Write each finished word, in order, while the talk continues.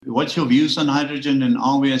what's your views on hydrogen, and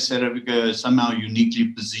are we as South Africa somehow uniquely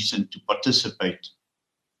positioned to participate?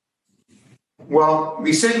 Well,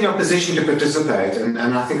 we certainly are positioned to participate, and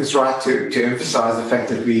I think it's right to emphasize the fact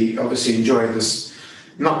that we obviously enjoy this,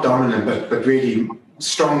 not dominant, but really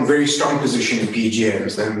strong, very strong position in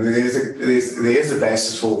PGMs. And there is a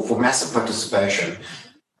basis for massive participation.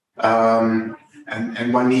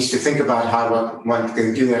 And one needs to think about how one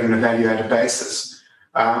can do that on a value-added basis.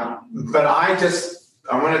 But I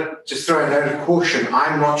want to just throw a note of caution.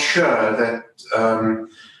 I'm not sure that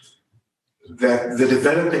that the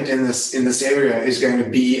development in this area is going to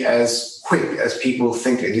be as quick as people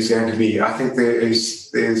think it is going to be. I think there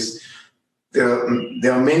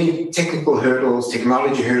are many technical hurdles,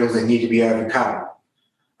 technology hurdles that need to be overcome.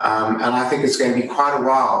 And I think it's going to be quite a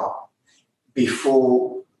while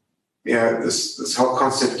before this whole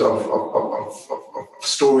concept of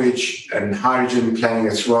storage and hydrogen playing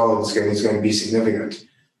its role is going to be significant.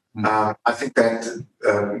 I think that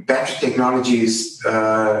battery technologies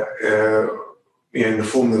in the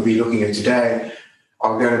form that we're looking at today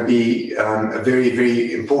are going to be a very,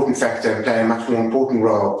 very important factor and play a much more important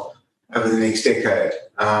role over the next decade.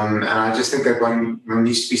 And I just think that one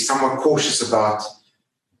needs to be somewhat cautious about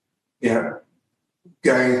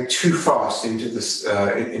going too fast into this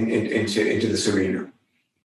into this arena.